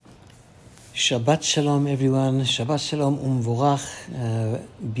Shabbat Shalom, everyone. Shabbat Shalom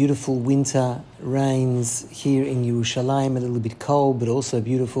Umvorach. Beautiful winter rains here in Yerushalayim, a little bit cold, but also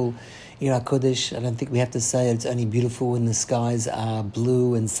beautiful. Ir HaKodesh, I don't think we have to say it's only beautiful when the skies are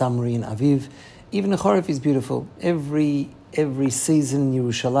blue and summery in Aviv. Even the Chorif is beautiful. Every season in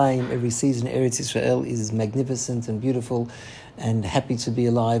Yerushalayim, every season in Eretz Israel is magnificent and beautiful, and happy to be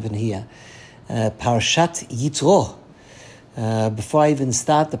alive and here. Parashat Yitro. Before I even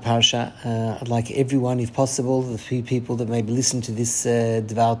start the parasha, I'd like everyone, if possible, the few people that maybe listen to this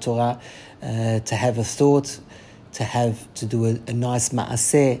Dvar Torah, to have a thought, to do a nice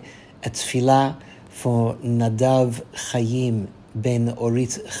ma'aseh, a tefillah for Nadav Chaim ben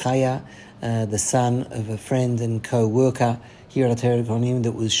Orit Chaya, the son of a friend and co-worker here at Torah Kohanim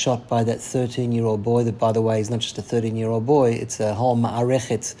that was shot by that 13-year-old boy. That, by the way, is not just a 13-year-old boy, it's a whole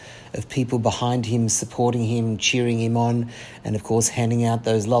ma'arechet of people behind him, supporting him, cheering him on, and of course handing out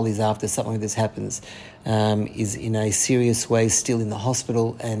those lollies after something like this happens. Is in a serious way still in the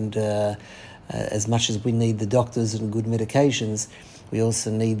hospital, and as much as we need the doctors and good medications, we also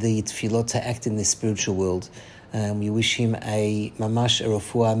need the tefillot to act in this spiritual world. We wish him a mamash, a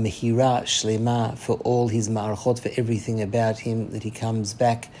refuah mehira shlema for all his ma'arachot, for everything about him, that he comes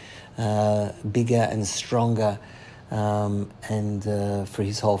back bigger and stronger, and for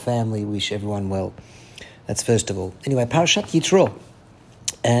his whole family. Wish everyone well. That's first of all. Anyway, Parashat Yitro.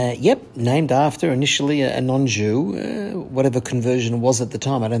 Named after initially a non-Jew, whatever conversion was at the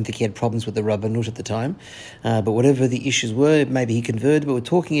time. I don't think he had problems with the Rabbanut at the time, but whatever the issues were, maybe he converted. But we're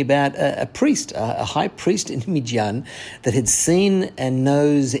talking about a priest, a high priest in Midian that had seen and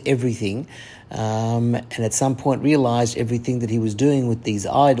knows everything, and at some point realized everything that he was doing with these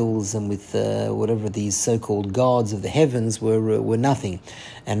idols and with whatever these so-called gods of the heavens were nothing,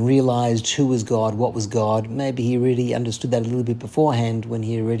 and realized who was God, what was God. Maybe he already understood that a little bit beforehand when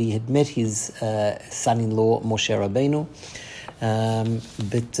he already had met his son-in-law Moshe Rabbeinu,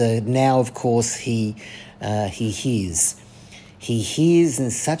 but now, of course, he hears. He hears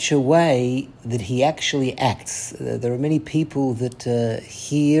in such a way that he actually acts. There are many people that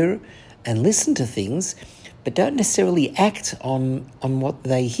hear and listen to things, but don't necessarily act on what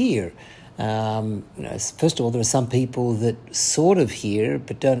they hear. First of all, there are some people that sort of hear,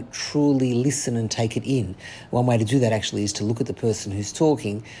 but don't truly listen and take it in. One way to do that actually is to look at the person who's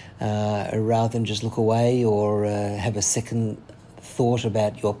talking, rather than just look away or have a second thought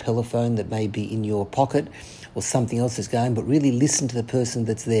about your telephone that may be in your pocket or something else that's going, but really listen to the person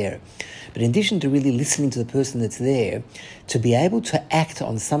that's there. But in addition to really listening to the person that's there, to be able to act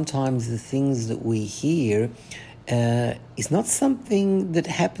on sometimes the things that we hear is not something that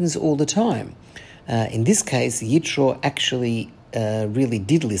happens all the time. In this case, Yitro actually really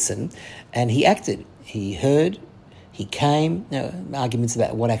did listen, and he acted. He heard, he came. Arguments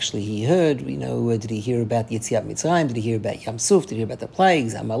about what actually he heard. Did he hear about Yetziat Mitzrayim? Did he hear about Yam Suf? Did he hear about the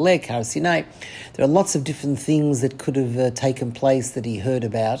plagues, Amalek, Har Sinai? There are lots of different things that could have taken place that he heard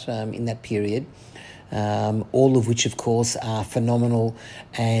about in that period. All of which, of course, are phenomenal,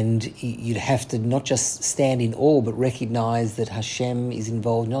 and you'd have to not just stand in awe, but recognize that Hashem is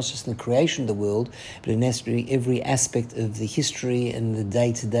involved not just in the creation of the world, but in every aspect of the history and the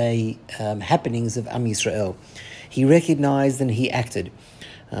day-to-day happenings of Am Yisrael. He recognized and he acted.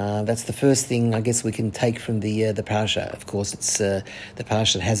 That's the first thing I guess we can take from the parasha. Of course, it's the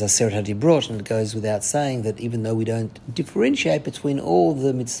parasha that has Aseret HaDibrot, and it goes without saying that even though we don't differentiate between all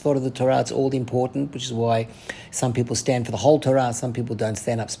the mitzvot of the Torah, it's all important, which is why some people stand for the whole Torah, some people don't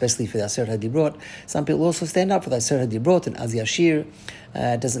stand up, especially for the Aseret HaDibrot. Some people also stand up for the Aseret HaDibrot and Az Yashir.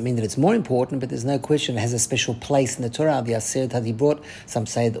 It doesn't mean that it's more important, but there's no question it has a special place in the Torah, the Aseret HaDibrot. Some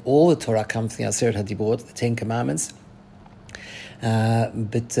say that all the Torah comes from the Aseret HaDibrot, the Ten Commandments.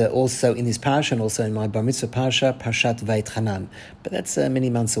 But also in this parasha, and also in my Bar Mitzvah parasha, Parashat Vayitchanan. But that's many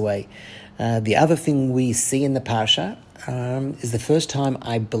months away. The other thing we see in the parasha is the first time,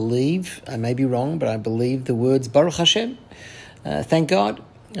 I believe, I may be wrong, but I believe the words Baruch Hashem, thank God,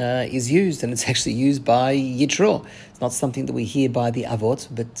 is used, and it's actually used by Yitro. It's not something that we hear by the Avot,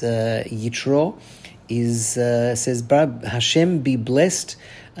 but Yitro says Hashem be blessed,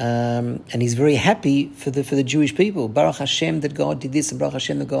 and he's very happy for the Jewish people. Baruch Hashem that God did this, and Baruch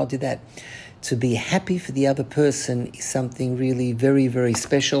Hashem that God did that. To be happy for the other person is something really very, very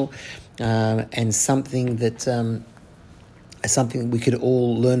special, and something that we could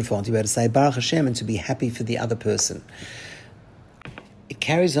all learn from. To be able to say Baruch Hashem and to be happy for the other person. It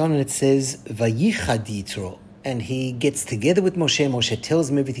carries on and it says Vayichad Yitro. and he gets together with Moshe. Moshe tells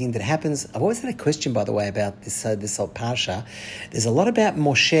him everything that happens. I've always had a question, by the way, about this whole parsha. There's a lot about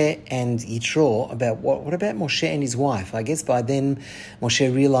Moshe and Yitro, about what about Moshe and his wife. I guess by then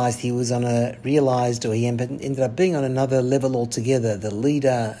Moshe realized he ended up being on another level altogether. The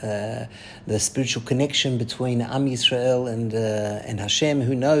leader, the spiritual connection between Am Yisrael and Hashem.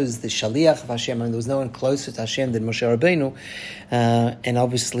 Who knows, the Shaliach of Hashem? I mean, there was no one closer to Hashem than Moshe Rabbeinu, and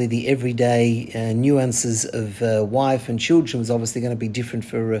obviously the everyday nuances of wife and children was obviously going to be different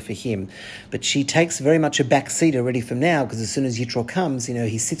for him. But she takes very much a back seat already from now, because as soon as Yitro comes,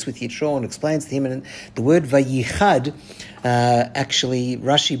 he sits with Yitro and explains to him. And the word Vayichad, actually,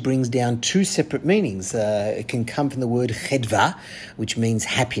 Rashi brings down two separate meanings. It can come from the word chedva, which means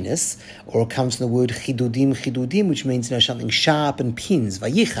happiness, or it comes from the word chidudim, which means something sharp and pins,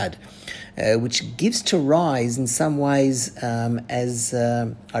 vayichad, which gives to rise in some ways, as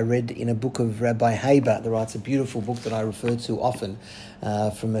I read in a book of Rabbi Haber, that writes a beautiful book that I refer to often,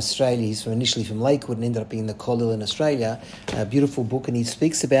 from Australia. He's initially from Lakewood and ended up being in the Kollel in Australia. A beautiful book, and he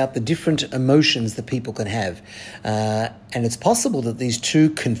speaks about the different emotions that people can have. And it's possible that these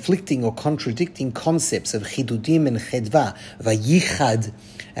two conflicting or contradicting concepts of chidudim and chedva, vayichad,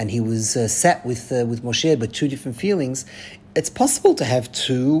 and he was sat with Moshe, but two different feelings. It's possible to have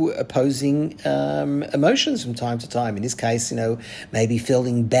two opposing emotions from time to time. In this case, maybe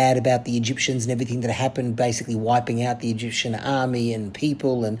feeling bad about the Egyptians and everything that happened, basically wiping out the Egyptian army and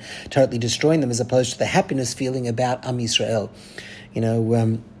people and totally destroying them, as opposed to the happiness feeling about Am Yisrael.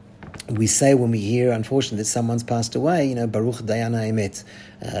 We say when we hear, unfortunately, that someone's passed away, Baruch Dayana Emet.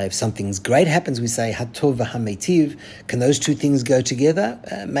 If something great happens, we say Hatov v'Hametiv. Can those two things go together?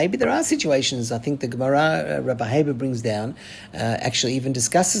 Maybe there are situations. I think the Gemara, Rabbi Haber brings down, actually even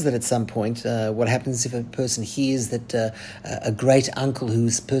discusses that at some point. What happens if a person hears that a great uncle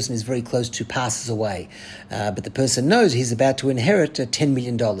whose person is very close to passes away, but the person knows he's about to inherit $10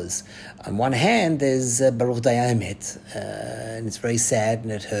 million. On one hand, there's Baruch Dayamet, and it's very sad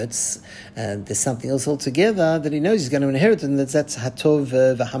and it hurts. There's something else altogether that he knows he's going to inherit, and that's Hatov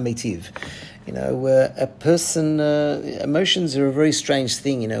v'Hametiv. A person, emotions are a very strange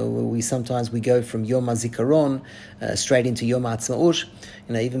thing. We sometimes go from Yom HaZikaron straight into Yom HaAtzmaut.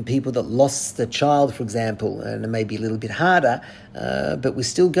 Even people that lost a child, for example, and it may be a little bit harder, but we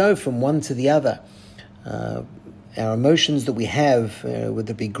still go from one to the other. Our emotions that we have,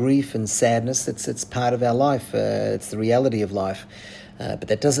 whether it be grief and sadness, it's part of our life. It's the reality of life. But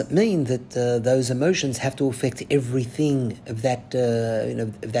that doesn't mean that those emotions have to affect everything of that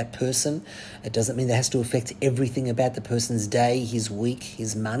of that person. It doesn't mean that has to affect everything about the person's day, his week,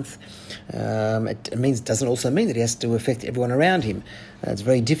 his month. It doesn't also mean that he has to affect everyone around him. It's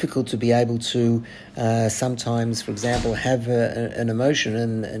very difficult to be able to sometimes, for example, have an emotion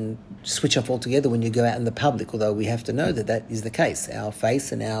and switch off altogether when you go out in the public, although we have to know that is the case. Our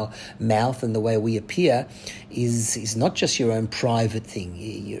face and our mouth and the way we appear is not just your own private thing.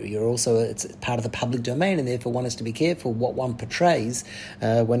 You're also, it's part of the public domain, and therefore one has to be careful what one portrays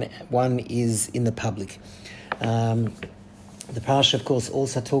when one is in the public. The parasha, of course,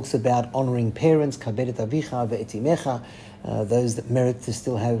 also talks about honouring parents, kabedet avicha ve'etimecha, those that merit to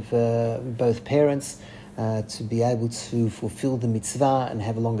still have both parents, to be able to fulfill the mitzvah and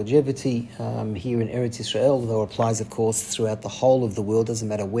have a longevity here in Eretz Yisrael, although it applies, of course, throughout the whole of the world, doesn't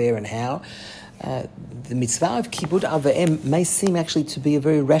matter where and how. The mitzvah of Kibud Av V'Em may seem actually to be a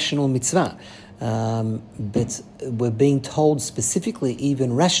very rational mitzvah, but we're being told specifically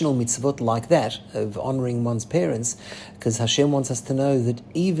even rational mitzvot like that, of honouring one's parents, because Hashem wants us to know that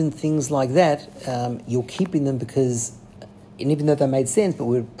even things like that, you're keeping them because, and even though they made sense, but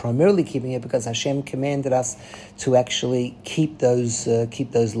we're primarily keeping it because Hashem commanded us to actually keep those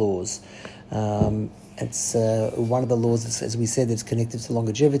laws. It's one of the laws, as we said, that's connected to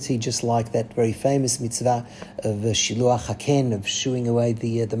longevity, just like that very famous mitzvah of shiluach haken, of shooing away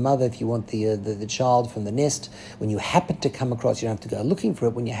the mother if you want the child from the nest. When you happen to come across, you don't have to go looking for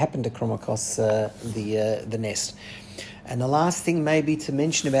it, when you happen to come across the nest. And the last thing maybe to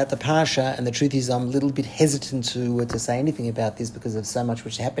mention about the Parsha, and the truth is I'm a little bit hesitant to say anything about this because of so much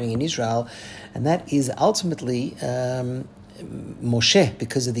which is happening in Israel, and that is ultimately Moshe,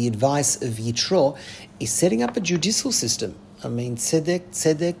 because of the advice of Yitro, is setting up a judicial system. I mean, tzedek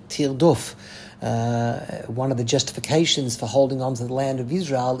tirdof. One of the justifications for holding on to the land of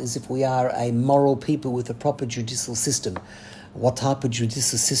Israel is if we are a moral people with a proper judicial system. What type of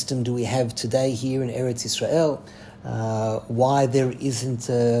judicial system do we have today here in Eretz Yisrael? Why there isn't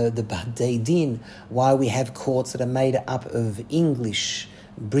the Badei Din? Why we have courts that are made up of English,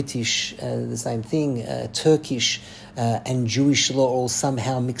 British, the same thing, Turkish and Jewish law all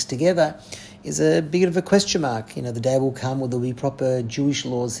somehow mixed together, is a bit of a question mark. The day will come where there'll be proper Jewish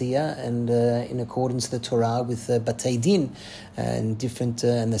laws here, and in accordance to the Torah with Batei Din and different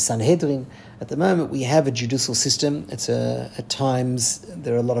and the Sanhedrin. At the moment, we have a judicial system. It's at times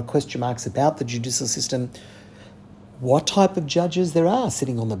there are a lot of question marks about the judicial system. What type of judges there are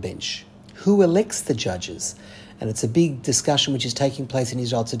sitting on the bench? Who elects the judges? And it's a big discussion which is taking place in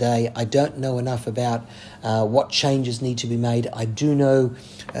Israel today. I don't know enough about what changes need to be made. I do know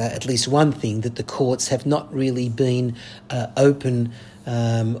at least one thing, that the courts have not really been open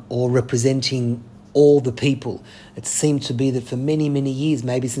or representing all the people. It seemed to be that for many, many years,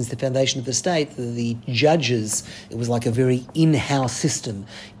 maybe since the foundation of the state, the judges, it was like a very in-house system.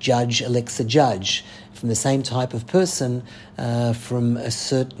 Judge elects a judge from the same type of person, from a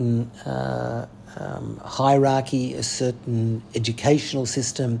certain hierarchy, a certain educational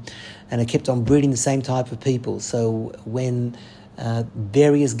system, and it kept on breeding the same type of people. So when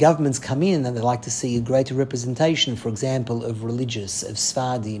various governments come in and they like to see a greater representation, for example, of religious, of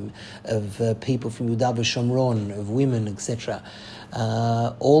Sfardim, of people from Yehuda v'Shomron, of women, etc.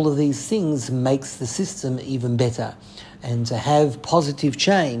 All of these things makes the system even better. And to have positive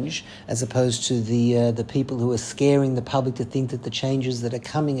change, as opposed to the people who are scaring the public to think that the changes that are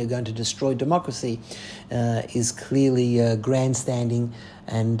coming are going to destroy democracy, is clearly grandstanding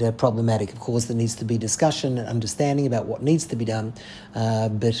and problematic. Of course, there needs to be discussion and understanding about what needs to be done,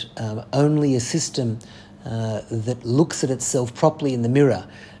 but only a system that looks at itself properly in the mirror,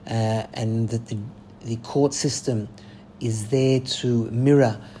 and that the court system is there to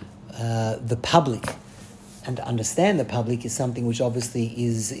mirror the public and to understand the public, is something which obviously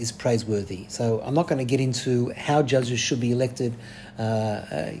is praiseworthy. So I'm not going to get into how judges should be elected.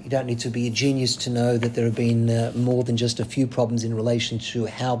 You don't need to be a genius to know that there have been more than just a few problems in relation to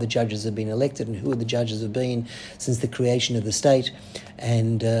how the judges have been elected and who the judges have been since the creation of the state.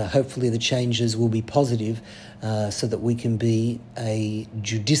 And hopefully the changes will be positive, so that we can be a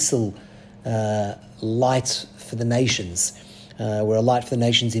judicial light for the nations. We're a light for the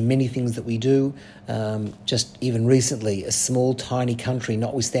nations in many things that we do. Just even recently, a small, tiny country,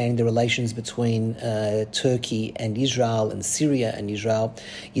 notwithstanding the relations between Turkey and Israel and Syria and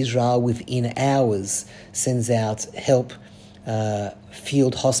Israel within hours sends out help,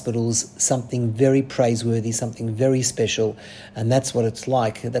 field hospitals, something very praiseworthy, something very special, and that's what it's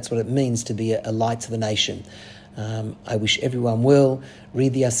like. That's what it means to be a light to the nation. I wish everyone well.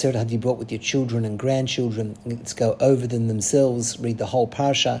 Read the Aseret HaDibrot with your children and grandchildren. Let's go over them themselves. Read the whole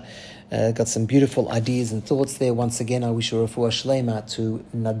parsha. Got some beautiful ideas and thoughts there. Once again, I wish a refuah shlema to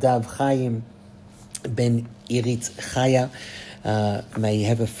Nadav Chaim ben Irit Chaya. May you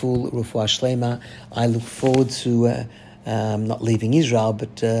have a full refuah shlema. I look forward to not leaving Israel,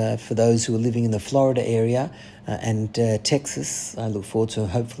 but for those who are living in the Florida area and Texas, I look forward to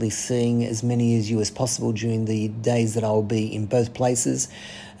hopefully seeing as many as you as possible during the days that I will be in both places.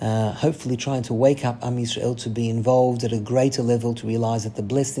 Hopefully trying to wake up Am Yisrael to be involved at a greater level, to realize that the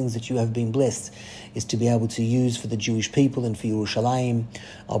blessings that you have been blessed is to be able to use for the Jewish people and for Yerushalayim.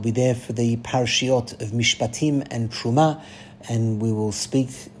 I'll be there for the parashiot of Mishpatim and Truma, and we will speak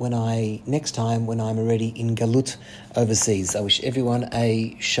next time when I'm already in Galut overseas. I wish everyone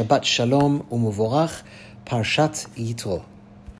a Shabbat Shalom Umuvorach, Parshat Yitro.